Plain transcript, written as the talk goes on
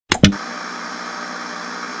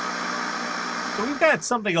So we've got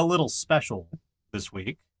something a little special this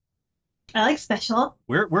week. I like special.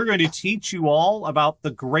 We're going to teach you all about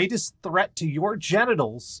the greatest threat to your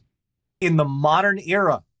genitals in the modern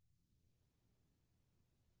era.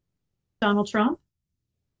 Donald Trump?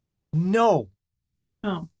 No.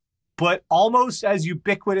 Oh. But almost as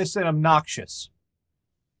ubiquitous and obnoxious.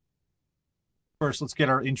 First, let's get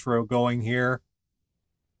our intro going here.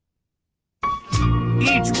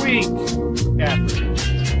 Each week, Catherine,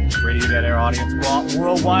 Radio.Air audience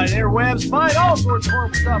worldwide interwebs find all sorts of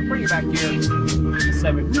horrible stuff. Bring it back here. The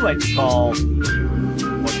segment we like to call What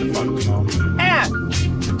the Fuck is Wrong? And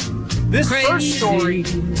this first story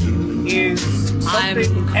is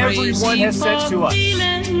something everyone has sent to us.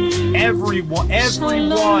 Everyone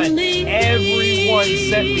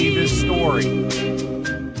sent me this story.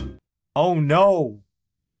 Oh no.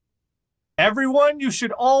 Everyone, you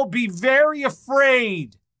should all be very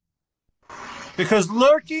afraid. Because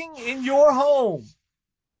lurking in your home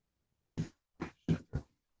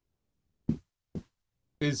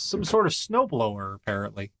is some sort of snowblower,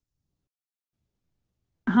 apparently.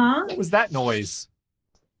 Huh? What was that noise?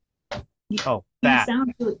 Oh, that.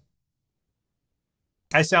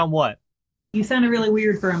 I sound what? You sounded really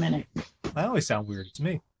weird for a minute. I always sound weird. It's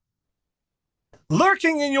me.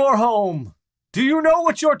 Lurking in your home. Do you know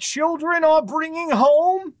what your children are bringing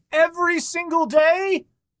home every single day?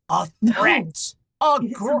 A threat. No.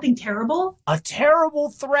 Is it something terrible? A terrible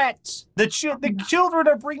threat. The children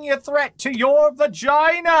are bringing a threat to your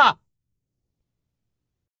vagina.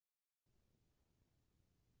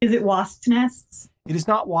 Is it wasp nests? It is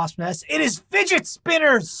not wasp nests. It is fidget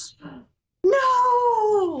spinners.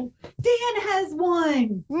 No! Dan has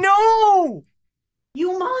one. No!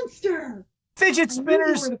 You monster. Fidget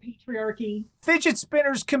spinners. The patriarchy. Fidget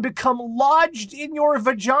spinners can become lodged in your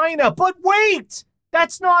vagina. But wait!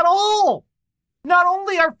 That's not all. Not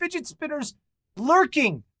only are fidget spinners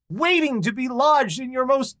lurking, waiting to be lodged in your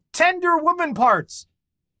most tender woman parts,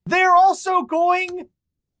 they're also going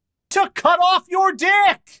to cut off your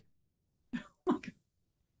dick.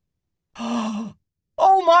 Oh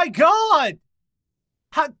my God.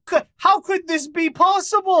 How could this be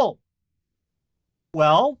possible?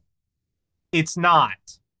 Well, it's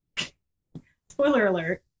not. Spoiler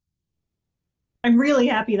alert. I'm really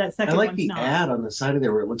happy that second one's not. I like the ad on the side of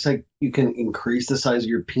there where it looks like you can increase the size of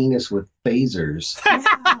your penis with phasers.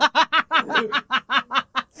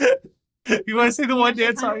 You want to see the one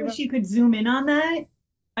dance? I wish you could zoom in on that.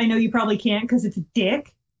 I know you probably can't because it's a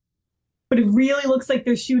dick. But it really looks like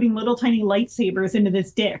they're shooting little tiny lightsabers into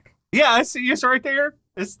this dick. Yeah, I see. It's right there.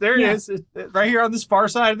 There it is. Right here on this far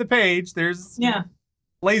side of the page. There's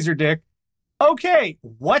laser dick. Okay,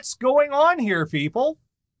 what's going on here, people?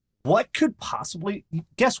 What could possibly...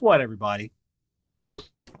 Guess what, everybody?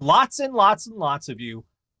 Lots and lots and lots of you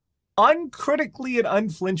uncritically and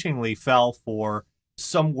unflinchingly fell for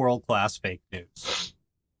some world-class fake news.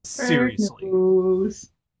 Seriously. Fake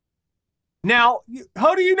news. Now,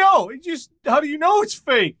 how do you know? How do you know it's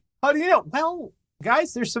fake? How do you know? Well,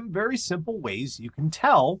 guys, there's some very simple ways you can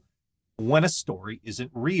tell when a story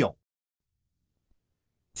isn't real.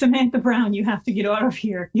 Samantha Brown, you have to get out of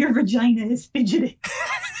here. Your vagina is fidgeting.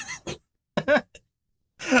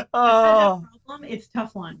 Oh. Problem? It's a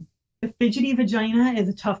tough one. The fidgety vagina is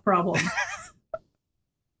a tough problem.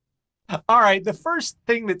 All right, the first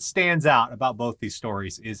thing that stands out about both these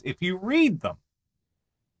stories is if you read them,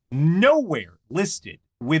 nowhere listed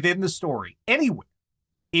within the story, anywhere,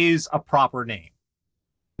 is a proper name.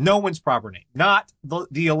 No one's proper name. Not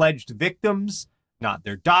the alleged victims, not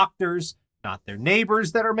their doctors, not their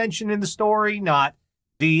neighbors that are mentioned in the story, not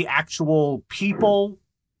the actual people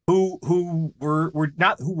who were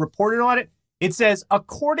not who reported on it. It says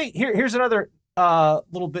here's another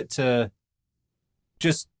little bit to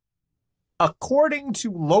just according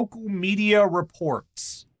to local media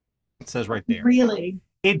reports. It says right there. Really?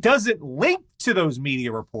 It doesn't link to those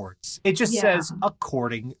media reports. It just says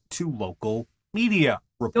according to local media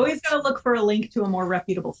reports. You always got to look for a link to a more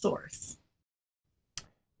reputable source.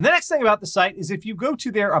 The next thing about the site is if you go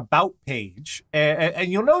to their about page,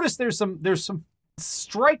 and you'll notice there's some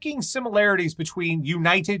striking similarities between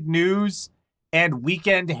United News and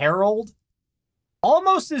Weekend Herald,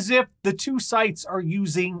 almost as if the two sites are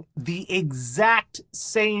using the exact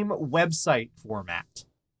same website format.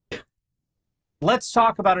 Let's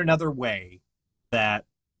talk about another way that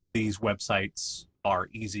these websites are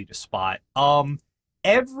easy to spot.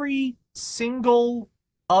 Every single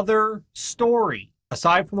other story,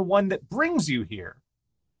 aside from the one that brings you here,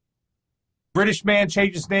 British man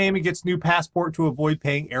changes name and gets new passport to avoid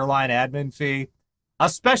paying airline admin fee. A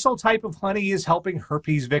special type of honey is helping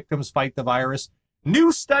herpes victims fight the virus.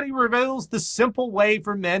 New study reveals the simple way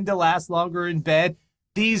for men to last longer in bed.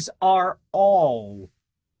 These are all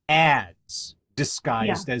ads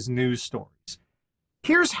disguised as news stories.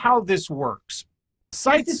 Here's how this works.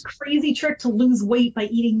 There's this crazy trick to lose weight by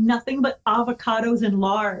eating nothing but avocados and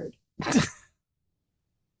lard.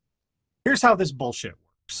 Here's how this bullshit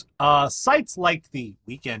works. Sites like the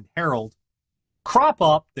Weekend Herald crop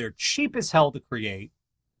up. They're cheap as hell to create.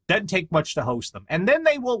 Doesn't take much to host them. And then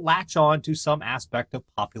they will latch on to some aspect of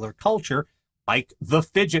popular culture, like the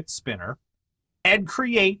fidget spinner, and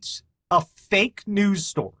create a fake news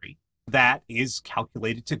story that is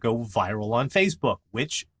calculated to go viral on Facebook,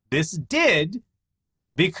 which this did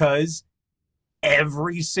because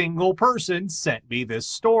every single person sent me this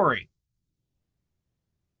story.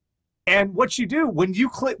 And what you do when you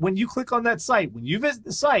click on that site, when you visit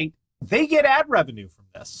the site, they get ad revenue from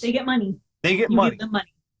this. They get money. They get you money. Give them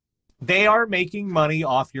money. They are making money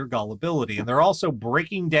off your gullibility, and they're also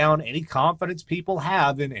breaking down any confidence people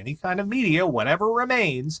have in any kind of media, whatever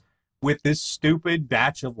remains, with this stupid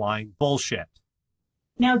batch of lying bullshit.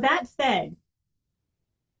 Now, that said,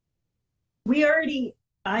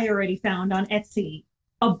 I already found on Etsy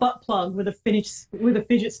a butt plug with a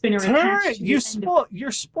fidget spinner attached.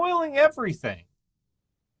 You're spoiling everything.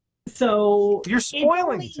 So you're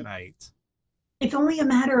spoiling tonight. It's only a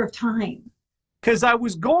matter of time. Because I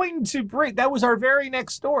was going to bring, that was our very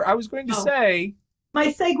next story. I was going to say. My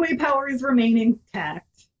segue powers remain intact.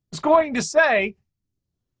 I was going to say,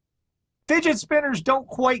 fidget spinners don't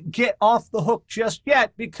quite get off the hook just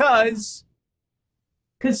yet because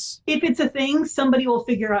if it's a thing, somebody will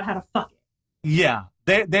figure out how to fuck it. Yeah.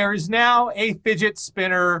 There is now a fidget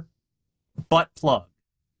spinner butt plug.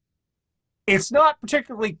 It's not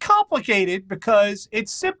particularly complicated because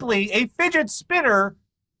it's simply a fidget spinner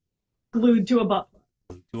glued to a butt plug.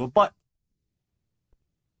 Glued to a butt.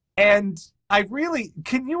 And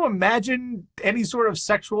can you imagine any sort of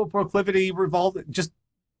sexual proclivity revolving just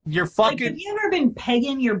your fucking... Like, have you ever been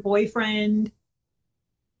pegging your boyfriend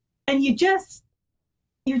and you're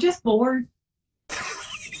just bored?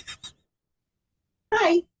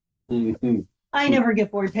 Hi. Mm-hmm. I never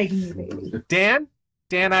get bored pegging you, baby. Dan,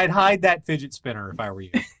 I'd hide that fidget spinner if I were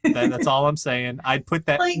you. That's all I'm saying. I'd put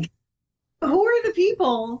that... Like, who are the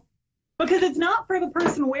people? Because it's not for the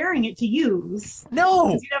person wearing it to use.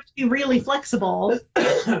 No. You'd have to be really flexible.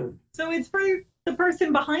 So it's for the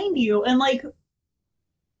person behind you. And, like,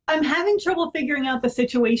 I'm having trouble figuring out the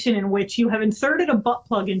situation in which you have inserted a butt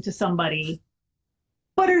plug into somebody,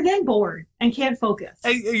 but are then bored and can't focus.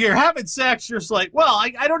 Hey, you're having sex, you're just like, well,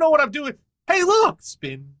 I don't know what I'm doing. Hey, look!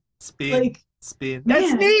 Spin, spin, spin.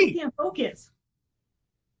 That's neat! You can't focus.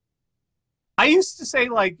 I used to say,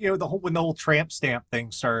 like, when the whole tramp stamp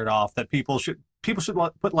thing started off, that people should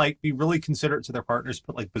put, like, be really considerate to their partners,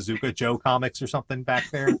 put, like, Bazooka Joe comics or something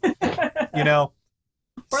back there,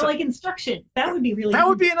 Or, like, instruction. That would be really That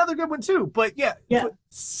would be another good one, too. But, yeah.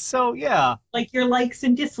 Yeah. Like your likes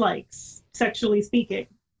and dislikes, sexually speaking.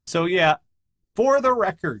 So, yeah. For the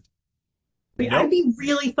record. I'd be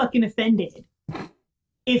really fucking offended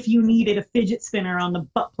if you needed a fidget spinner on the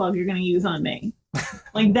butt plug you're going to use on me.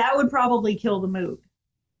 Like, that would probably kill the mood.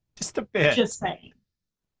 Just a bit. Just saying.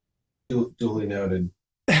 Duly noted.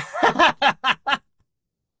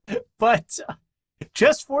 But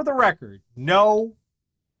just for the record, no,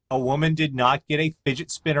 a woman did not get a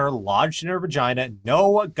fidget spinner lodged in her vagina.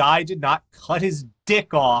 No, a guy did not cut his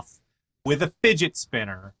dick off with a fidget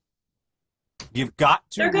spinner. You've got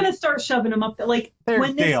to... They're going to start shoving them up. Like,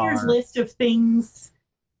 when this year's list of things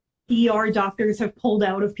ER doctors have pulled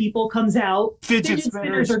out of people comes out, fidget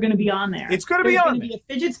spinners are going to be on there. It's going to be on there. There's going to be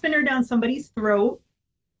a fidget spinner down somebody's throat,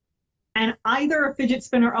 and either a fidget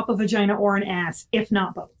spinner up a vagina or an ass, if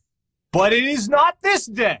not both. But it is not this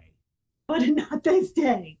day. But not this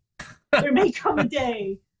day. There may come a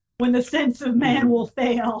day when the sense of man will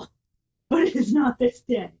fail, but it is not this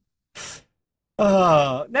day.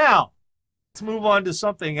 Now, let's move on to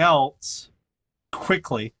something else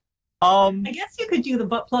quickly. I guess you could do the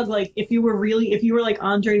butt plug, like, if you were like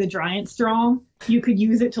Andre the Giant strong, you could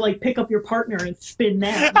use it to, like, pick up your partner and spin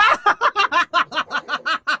them.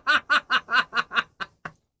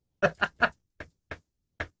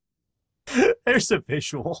 There's a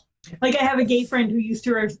visual. Like, I have a gay friend who used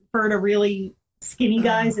to refer to really skinny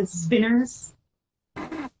guys as spinners,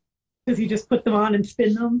 because you just put them on and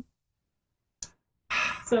spin them.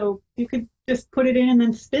 So you could just put it in and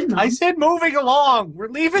then spin them. I said moving along. We're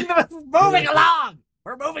leaving the moving along.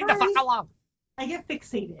 We're moving the fuck along. I get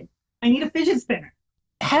fixated. I need a fidget spinner.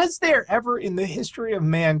 Has there ever in the history of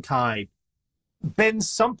mankind been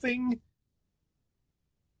something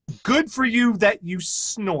good for you that you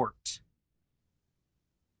snort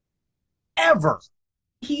ever.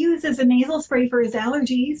 He uses a nasal spray for his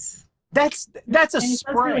allergies. That's a And it does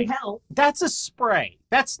spray. really help. That's a spray.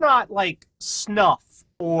 That's not like snuff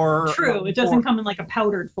or True, it doesn't come in like a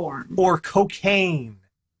powdered form. or cocaine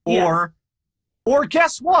or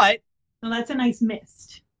guess what? No, that's a nice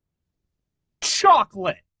mist.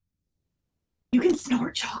 Chocolate. You can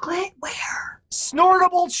snort chocolate? Where?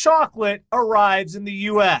 Snortable chocolate arrives in the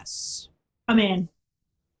U.S. I'm in.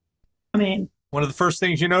 One of the first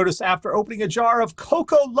things you notice after opening a jar of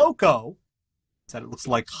Coco Loco is that it looks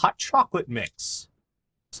like hot chocolate mix.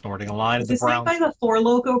 Snorting a line of the brown. Is this made by the Four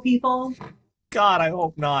Loco people? God, I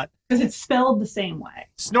hope not. Because it's spelled the same way.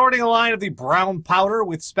 Snorting a line of the brown powder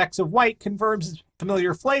with specks of white confirms its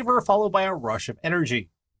familiar flavor, followed by a rush of energy.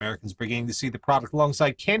 Americans beginning to see the product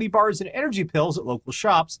alongside candy bars and energy pills at local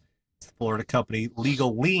shops. The Florida company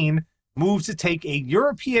Legal Lean moves to take a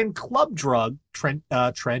European club drug trend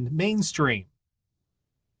mainstream.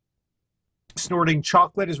 Snorting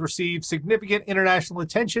chocolate has received significant international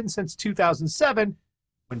attention since 2007,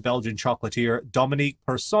 when Belgian chocolatier Dominique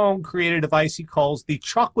Persson created a device he calls the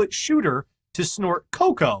chocolate shooter to snort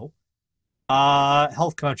cocoa.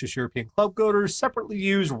 Health-conscious European club goers separately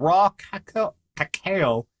use raw cacao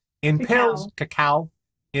in pills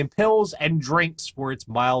and drinks for its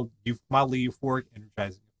mildly euphoric,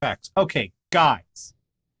 energizing effects. Okay, guys.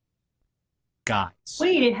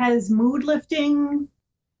 Wait, it has mood-lifting,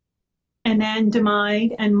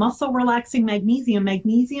 anandamide, and muscle-relaxing magnesium.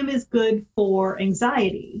 Magnesium is good for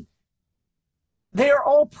anxiety. They are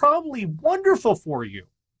all probably wonderful for you.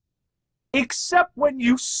 Except when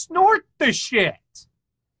you snort the shit.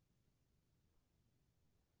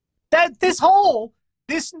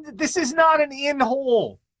 This is not an in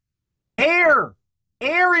hole. Air.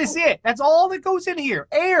 Air is it. That's all that goes in here.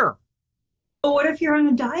 Air. But what if you're on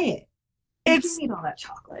a diet? You It's can eat all that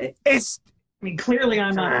chocolate. I mean, clearly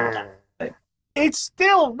I'm not on a diet. But it's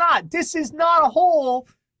still not. This is not a hole.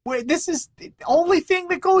 This is the only thing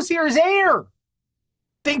that goes here is air.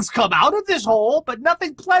 Things come out of this hole, but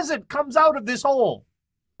nothing pleasant comes out of this hole.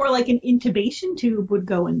 or like an intubation tube would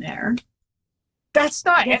go in there. That's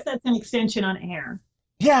not. I guess that's an extension on air.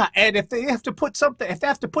 Yeah, and if they have to put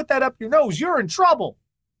that up your nose, you're in trouble.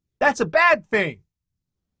 That's a bad thing.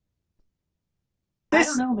 I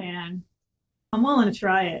don't know, man. I'm willing to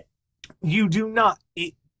try it. You do not.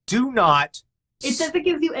 It says it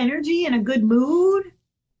gives you energy and a good mood.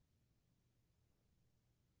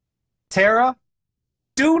 Tara,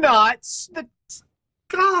 do not.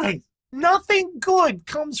 Guys, nothing good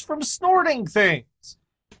comes from snorting things.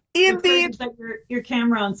 Indeed, that your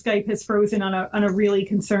camera on Skype has frozen on a really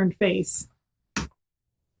concerned face.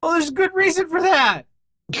 Well, there's a good reason for that.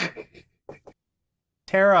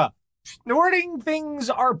 Tara, snorting things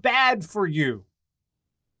are bad for you.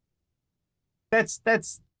 That's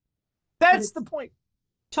the point.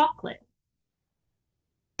 Chocolate.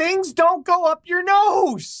 Things don't go up your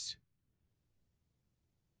nose.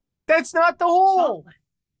 That's not the hole. Chocolate.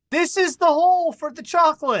 This is the hole for the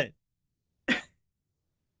chocolate.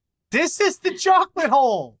 This is the chocolate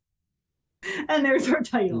hole. And there's our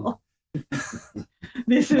title.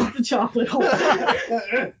 This is the chocolate hole.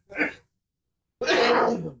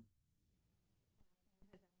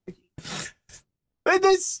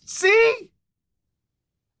 See?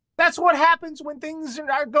 That's what happens when things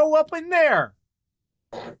go up in there.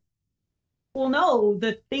 Well, no,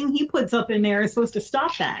 the thing he puts up in there is supposed to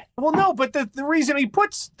stop that. Well, no, but the reason he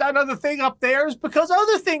puts another thing up there is because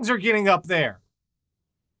other things are getting up there.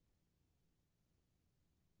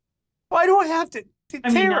 Why do I have to?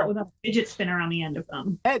 I mean, not with a fidget spinner on the end of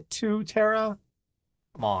them. At 2, Tara?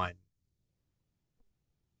 Come on.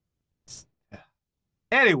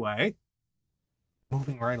 Anyway,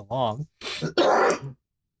 moving right along.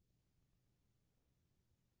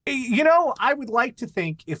 You know, I would like to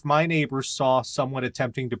think if my neighbors saw someone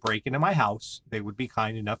attempting to break into my house, they would be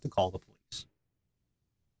kind enough to call the police.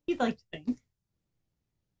 You'd like to think.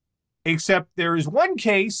 Except there is one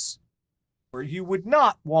case where you would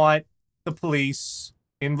not want the police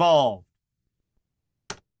involved.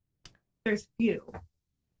 There's few.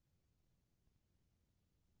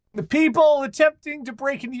 The people attempting to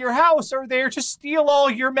break into your house are there to steal all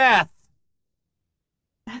your meth.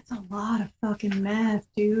 That's a lot of fucking meth,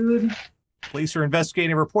 dude. Police are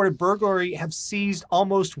investigating a reported burglary, have seized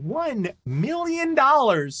almost $1 million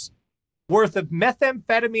worth of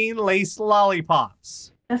methamphetamine-laced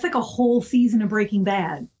lollipops. That's like a whole season of Breaking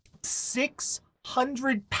Bad.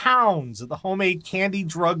 600 pounds of the homemade candy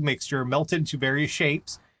drug mixture melted into various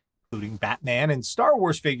shapes, including Batman and Star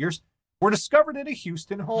Wars figures, were discovered at a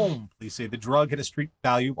Houston home. Police say the drug had a street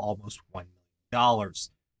value of almost $1 million.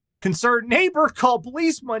 Concerned neighbor called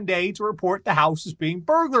police Monday to report the house is being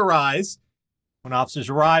burglarized. When officers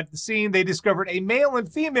arrived at the scene, they discovered a male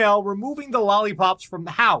and female removing the lollipops from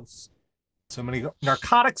the house. So many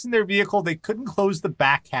narcotics in their vehicle, they couldn't close the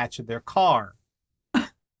back hatch of their car.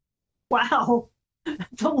 Wow.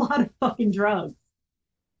 That's a lot of fucking drugs.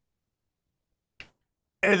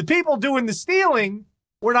 And the people doing the stealing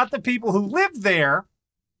were not the people who lived there.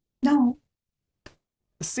 No.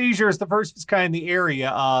 The seizure is the first of its kind in the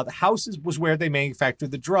area. The house was where they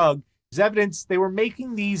manufactured the drug. There's evidence they were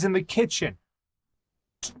making these in the kitchen.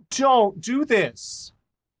 Don't do this.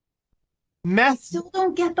 Meth. I still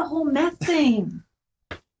don't get the whole meth thing.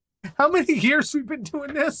 How many years we've been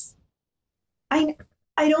doing this? I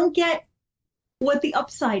don't get what the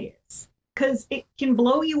upside is, because it can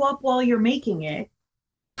blow you up while you're making it,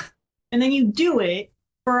 and then you do it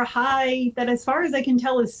for a high that, as far as I can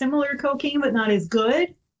tell, is similar to cocaine but not as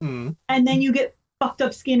good, and then you get fucked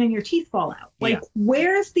up skin and your teeth fall out. Like,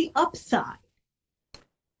 where's the upside?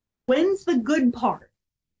 When's the good part?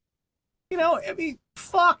 You know, I mean,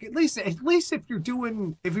 fuck. At least if you're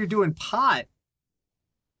doing pot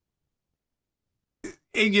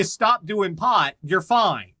and you stop doing pot, you're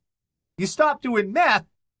fine. You stop doing meth,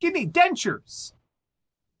 give me dentures.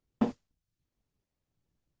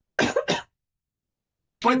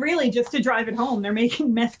 And really, just to drive it home, they're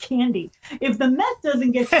making meth candy. If the meth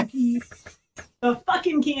doesn't get to keep, the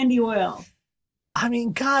fucking candy will. I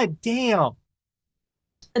mean, god damn.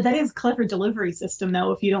 That is a clever delivery system,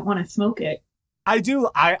 though, if you don't want to smoke it. I do,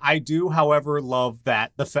 however, love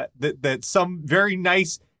that the fact that some very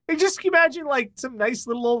nice. And just imagine, like, some nice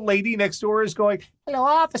little old lady next door is going, "Hello,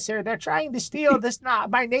 officer. They're trying to steal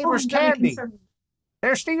my neighbor's candy.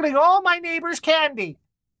 They're stealing all my neighbor's candy."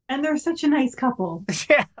 And they're such a nice couple.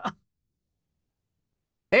 Yeah.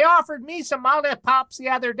 They offered me some lollipops the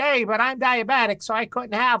other day, but I'm diabetic, so I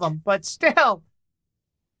couldn't have them. But still.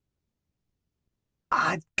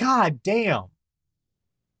 God damn.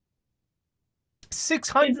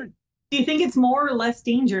 600. Do you think it's more or less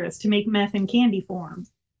dangerous to make meth in candy form?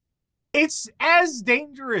 It's as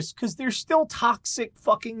dangerous because there's still toxic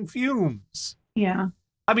fucking fumes. Yeah.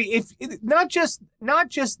 I mean, if not just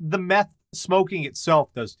the meth smoking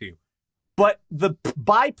itself does to you, but the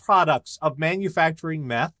byproducts of manufacturing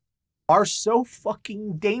meth are so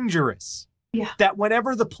fucking dangerous. Yeah. That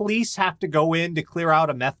whenever the police have to go in to clear out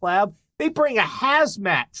a meth lab, they bring a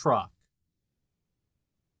hazmat truck.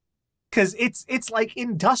 Because it's like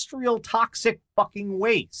industrial toxic fucking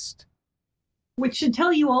waste. Which should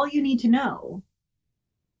tell you all you need to know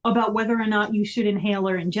about whether or not you should inhale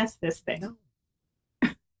or ingest this thing. No.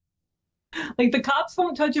 Like, the cops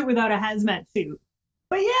won't touch it without a hazmat suit.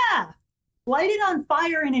 But yeah, light it on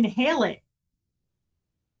fire and inhale it.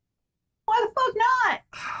 Why the fuck not?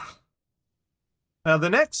 Now, the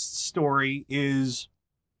next story is,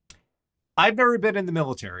 I've never been in the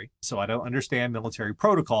military, so I don't understand military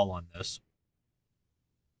protocol on this.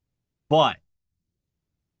 But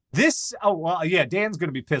this, oh, well, yeah, Dan's going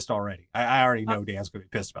to be pissed already. I already know Dan's going to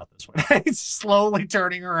be pissed about this one. It's slowly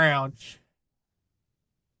turning around.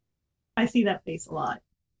 I see that face a lot.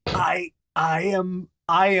 I am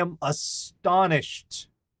astonished.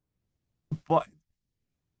 But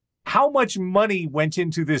how much money went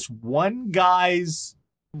into this one guy's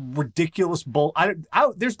ridiculous bull?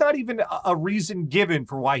 There's not even a reason given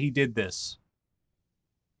for why he did this.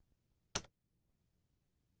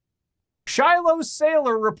 Shiloh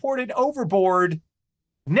sailor reported overboard,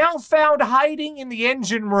 now found hiding in the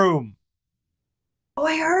engine room. Oh,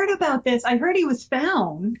 I heard about this. I heard he was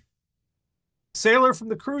found. Sailor from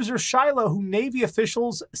the cruiser Shiloh, who Navy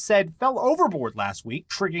officials said fell overboard last week,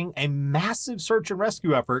 triggering a massive search and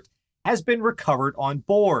rescue effort, has been recovered on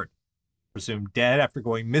board. Presumed dead after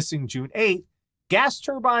going missing June 8th, gas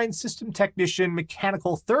turbine system technician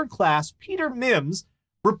mechanical third class Peter Mims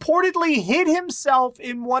reportedly hid himself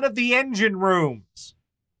in one of the engine rooms.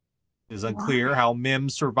 It is unclear how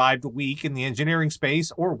Mims survived a week in the engineering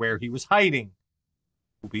space or where he was hiding.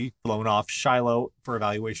 He'll be flown off Shiloh for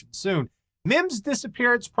evaluation soon. Mims'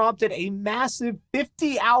 disappearance prompted a massive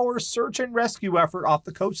 50-hour search and rescue effort off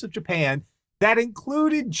the coast of Japan that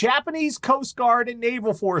included Japanese Coast Guard and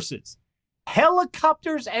naval forces,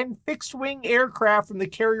 helicopters, and fixed-wing aircraft from the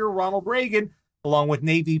carrier Ronald Reagan, along with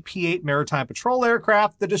Navy P-8 maritime patrol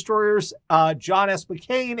aircraft, the destroyers John S.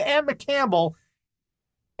 McCain and McCampbell,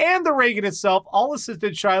 and the Reagan itself, all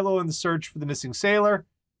assisted Shiloh in the search for the missing sailor.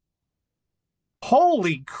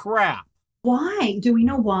 Holy crap. Why? Do we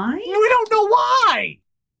know why? We don't know why.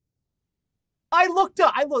 I looked,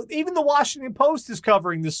 even the Washington Post is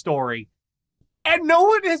covering this story. And no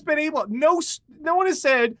one has been able, no one has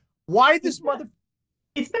said why this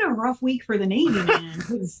It's been a rough week for the Navy, man,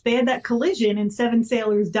 because they had that collision and 7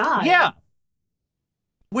 sailors died. Yeah.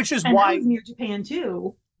 Which is and why... that was near Japan,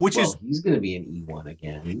 too. He's going to be an E1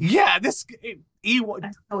 again. Yeah, this... E1... I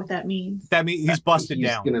don't know what that means. That means he's busted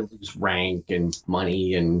down. He's going to lose rank and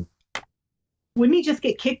money and... Wouldn't he just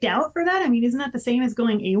get kicked out for that? I mean, isn't that the same as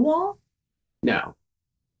going AWOL? No.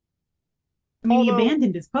 I mean, he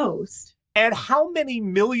abandoned his post. And how many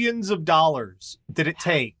millions of dollars did it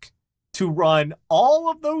take to run all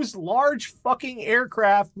of those large fucking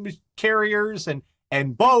aircraft carriers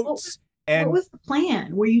and boats? And what was the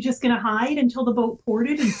plan? Were you just going to hide until the boat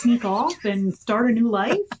ported and sneak off and start a new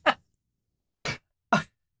life?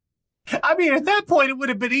 I mean, at that point, it would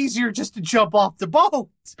have been easier just to jump off the boat.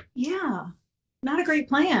 Yeah. Not a great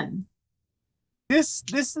plan. This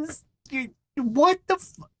is... What the...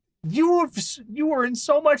 You were in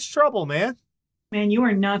so much trouble, man. Man, you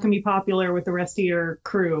are not going to be popular with the rest of your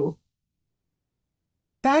crew.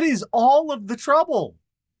 That is all of the trouble.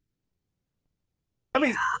 I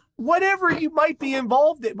mean, whatever you might be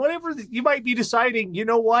involved in, whatever you might be deciding, you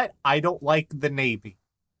know what? I don't like the Navy.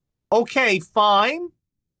 Okay, fine.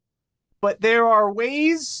 But there are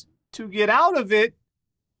ways to get out of it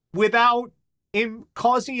without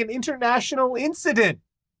causing an international incident.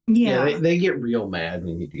 Yeah, they get real mad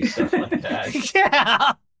when you do stuff like that.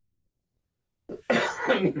 Yeah.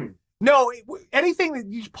 No, anything that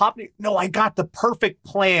you pop... No, I got the perfect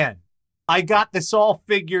plan. I got this all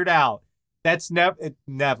figured out. That's never...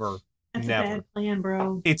 That's a bad plan,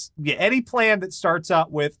 bro. It's any plan that starts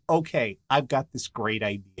out with, okay, I've got this great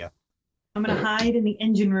idea. I'm going to hide in the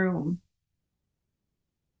engine room.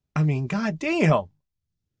 I mean, goddamn.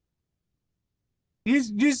 You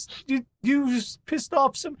just pissed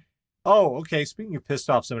off some... Oh, okay, speaking of pissed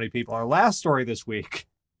off so many people, our last story this week.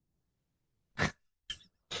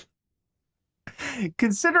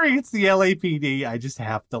 Considering it's the LAPD, I just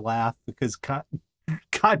have to laugh because God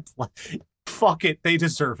fuck it, they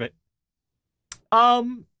deserve it.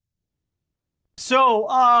 So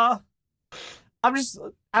I'm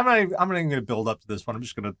not even gonna build up to this one. I'm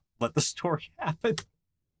just gonna let the story happen.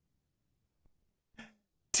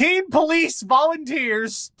 Teen police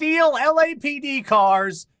volunteers steal LAPD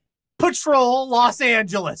cars, patrol Los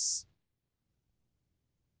Angeles.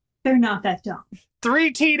 They're not that dumb.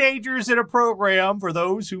 3 teenagers in a program for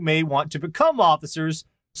those who may want to become officers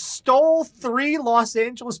stole 3 Los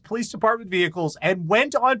Angeles Police Department vehicles and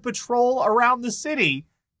went on patrol around the city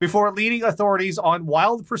before leading authorities on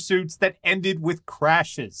wild pursuits that ended with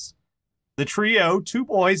crashes. The trio, 2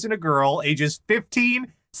 boys and a girl, ages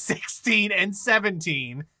 15, 16, and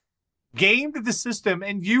 17, gamed the system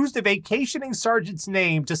and used a vacationing sergeant's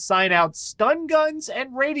name to sign out stun guns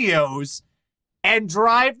and radios and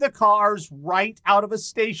drive the cars right out of a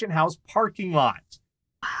station house parking lot.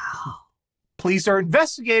 Wow. Police are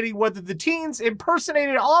investigating whether the teens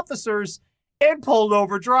impersonated officers and pulled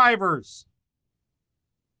over drivers.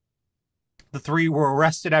 The 3 were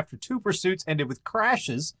arrested after 2 pursuits ended with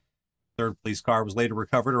crashes. The 3rd police car was later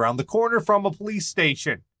recovered around the corner from a police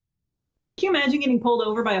station. Can you imagine getting pulled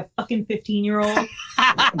over by a fucking 15-year-old?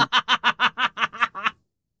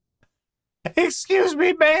 Excuse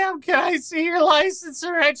me, ma'am, can I see your license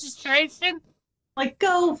and registration? Like,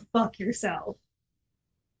 go fuck yourself.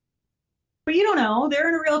 But you don't know. They're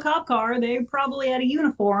in a real cop car. They probably had a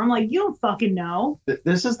uniform. Like, you don't fucking know.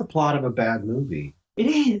 This is the plot of a bad movie. It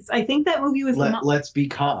is. I think that movie was... Let's Be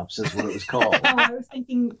Cops is what it was called. Oh, I was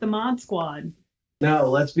thinking The Mod Squad. No,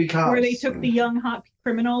 Let's Be Cops. Where they took the young, hot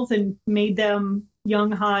criminals and made them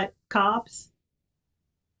young, hot cops.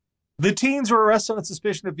 The teens were arrested on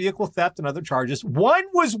suspicion of vehicle theft and other charges. One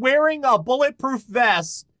was wearing a bulletproof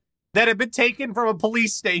vest that had been taken from a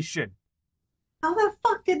police station. How the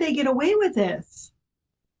fuck did they get away with this?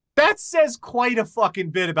 That says quite a fucking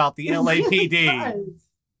bit about the LAPD. It does.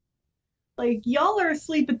 Like, y'all are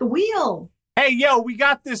asleep at the wheel. Hey, yo, we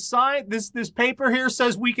got this sign. This paper here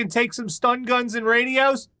says we can take some stun guns and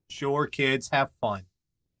radios. Sure, kids, have fun.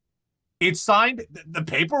 It's signed. The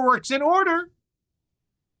paperwork's in order.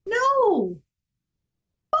 No.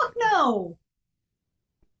 Fuck no.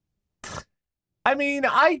 I mean,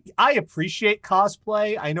 I appreciate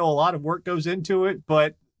cosplay. I know a lot of work goes into it,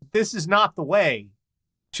 but this is not the way,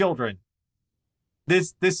 children.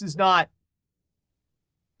 This is not.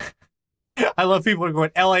 I love people who are going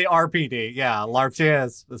LARPD. Yeah, LARP.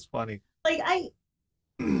 Yes, that's funny. Like, I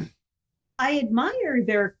admire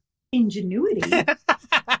their ingenuity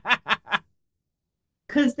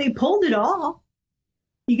because they pulled it off.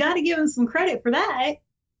 You got to give them some credit for that.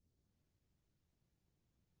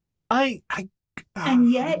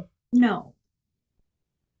 And yet, no.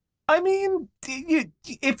 I mean,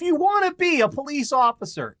 if you want to be a police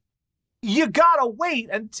officer, you gotta wait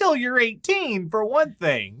until you're 18 for one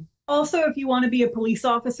thing. Also, if you want to be a police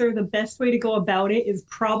officer, the best way to go about it is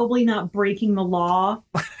probably not breaking the law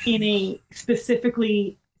in a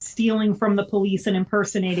specifically stealing from the police and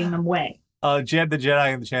impersonating them way. Jed the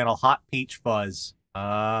Jedi on the channel, Hot Peach Fuzz.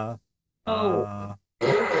 Like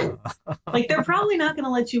they're probably not going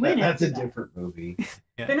to let you in. That's a different movie.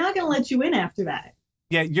 Yeah. They're not going to let you in after that.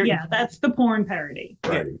 Yeah, that's the porn parody.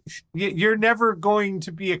 Right. You're never going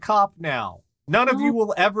to be a cop now. None of you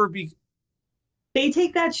will ever be. They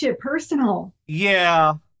take that shit personal.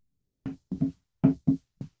 Yeah.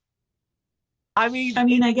 I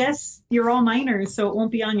mean, I guess you're all minors, so it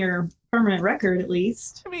won't be on your permanent record, at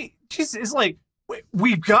least. I mean, it's like,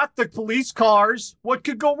 we've got the police cars. What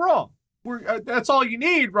could go wrong? That's all you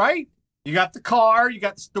need, right? You got the car, you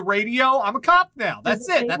got the radio. I'm a cop now. That's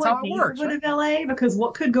it. That's how it works. Right? Of LA, because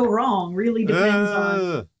what could go wrong really depends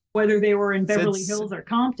on whether they were in Beverly Hills or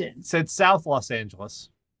Compton. Said South Los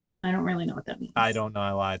Angeles. I don't really know what that means. I don't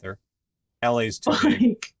know either. LA's too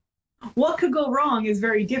big. What could go wrong is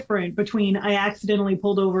very different between I accidentally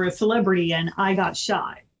pulled over a celebrity and I got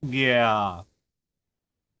shot. Yeah.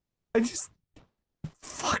 I just...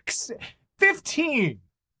 15.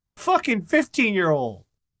 Fucking 15-year-old.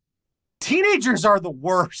 Teenagers are the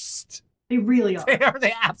worst. They really are. They are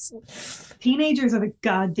the absolute... Teenagers are the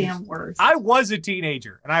goddamn worst. I was a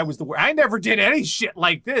teenager, and I was the worst. I never did any shit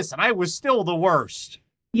like this, and I was still the worst.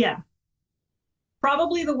 Yeah.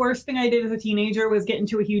 Probably the worst thing I did as a teenager was get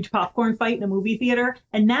into a huge popcorn fight in a movie theater,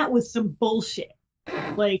 and that was some bullshit.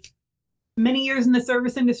 Like, many years in the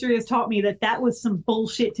service industry has taught me that was some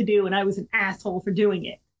bullshit to do, and I was an asshole for doing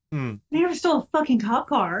it. I never stole a fucking cop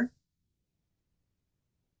car.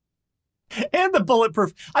 And the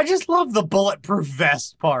bulletproof. I just love the bulletproof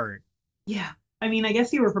vest part. Yeah. I mean, I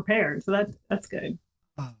guess you were prepared, so that's good.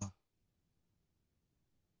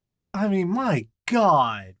 I mean, my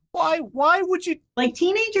God. Why would you... Like,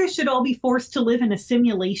 teenagers should all be forced to live in a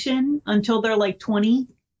simulation until they're like 20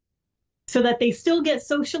 so that they still get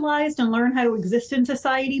socialized and learn how to exist in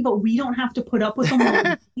society, but we don't have to put up with them while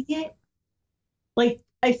doing it. Like,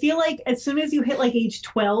 I feel like as soon as you hit like age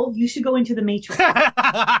 12, you should go into the Matrix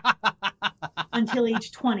until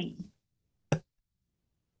age 20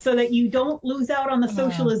 so that you don't lose out on the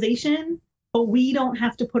socialization, but we don't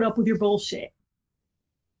have to put up with your bullshit.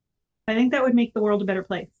 I think that would make the world a better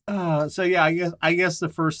place. So yeah, I guess the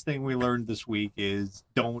first thing we learned this week is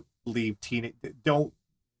don't let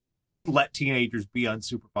teenagers be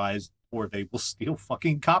unsupervised, or they will steal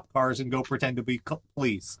fucking cop cars and go pretend to be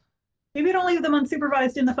police. Maybe don't leave them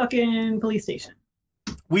unsupervised in the fucking police station.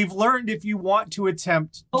 We've learned if you want to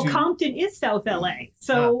attempt Compton is South LA,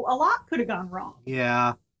 so a lot could have gone wrong.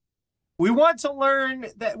 Yeah. We want to learn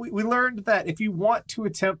that we learned that if you want to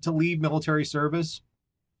attempt to leave military service,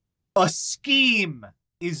 a scheme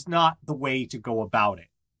is not the way to go about it.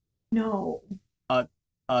 No. I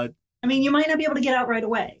mean, you might not be able to get out right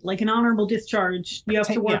away. Like an honorable discharge, you have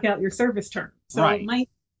to work out your service term. So it might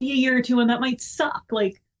be a year or two, and that might suck.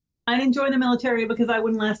 Like, I didn't join the military because I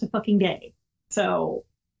wouldn't last a fucking day. So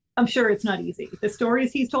I'm sure it's not easy. The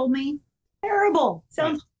stories he's told me, terrible.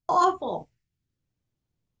 Sounds awful.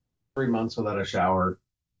 3 months without a shower.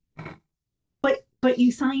 But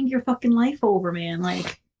you signed your fucking life over, man.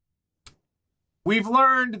 Like, we've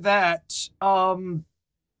learned that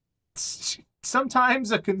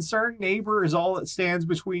sometimes a concerned neighbor is all that stands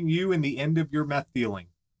between you and the end of your meth dealing.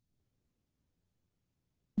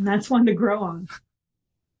 And that's one to grow on.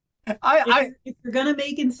 If you're gonna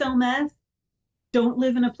make and sell meth, don't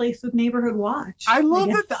live in a place with neighborhood watch. I love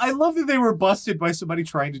that they were busted by somebody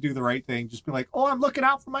trying to do the right thing. Just be like, oh, I'm looking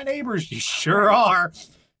out for my neighbors. You sure are.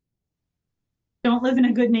 Don't live in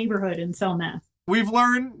a good neighborhood and sell meth. We've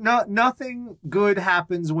learned nothing good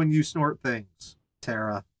happens when you snort things,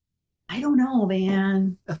 Tara. I don't know,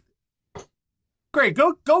 man. Great.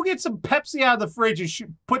 Go get some Pepsi out of the fridge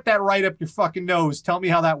and put that right up your fucking nose. Tell me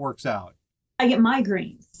how that works out. I get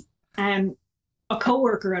migraines. And a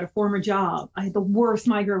coworker at a former job, I had the worst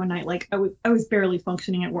migraine one night. Like, I was barely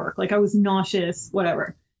functioning at work. Like, I was nauseous,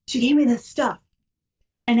 whatever. She gave me this stuff.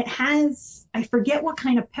 And it has, I forget what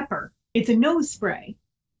kind of pepper. It's a nose spray.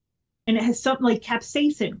 And it has something like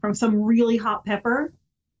capsaicin from some really hot pepper.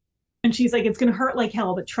 And she's like, it's going to hurt like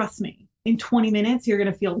hell, but trust me, in 20 minutes, you're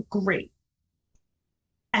going to feel great.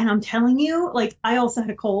 And I'm telling you, like, I also had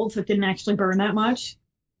a cold, so it didn't actually burn that much.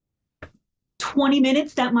 20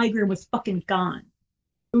 minutes, that migraine was fucking gone.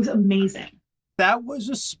 It was amazing. That was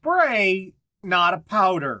a spray, not a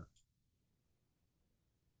powder.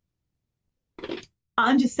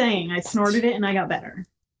 I'm just saying, I snorted it and I got better.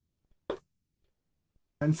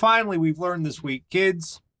 And finally, we've learned this week,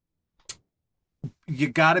 kids, you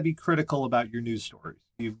got to be critical about your news stories.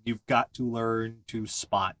 You've got to learn to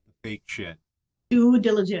spot the fake shit. Due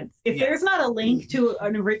diligence. If there's not a link to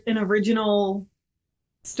an original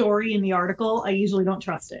story in the article, I usually don't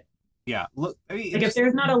trust it. Yeah. Look, I mean, like if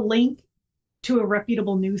there's not a link to a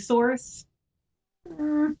reputable news source.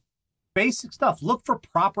 Basic stuff. Look for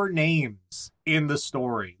proper names in the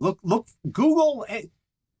story. Look, Google,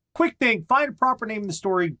 quick thing, find a proper name in the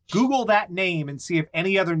story, Google that name and see if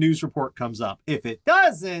any other news report comes up. If it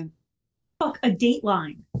doesn't, fuck, a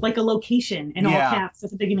dateline, like a location in all caps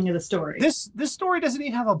at the beginning of the story. This story doesn't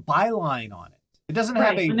even have a byline on it. It doesn't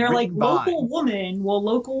have a and they're like, local by. woman. Well,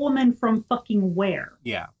 local woman from fucking where?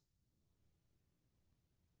 Yeah.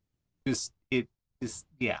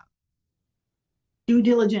 Yeah. Due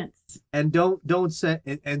diligence. And don't send.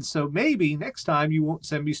 And so maybe next time you won't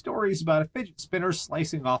send me stories about a fidget spinner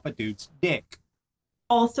slicing off a dude's dick.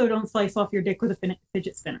 Also, don't slice off your dick with a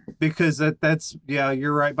fidget spinner. Because that's yeah,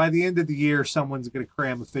 you're right. By the end of the year, someone's going to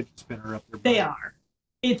cram a fidget spinner up their butt. They are.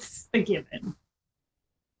 It's a given.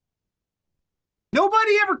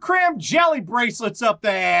 Nobody ever crammed jelly bracelets up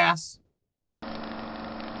the ass.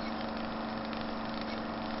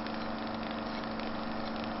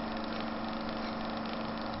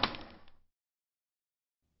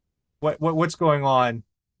 What's going on?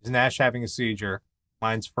 Is Nash having a seizure?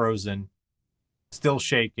 Mine's frozen. Still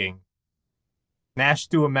shaking. Nash,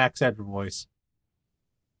 do a Max Edgar voice.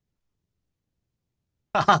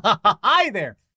 Hi there.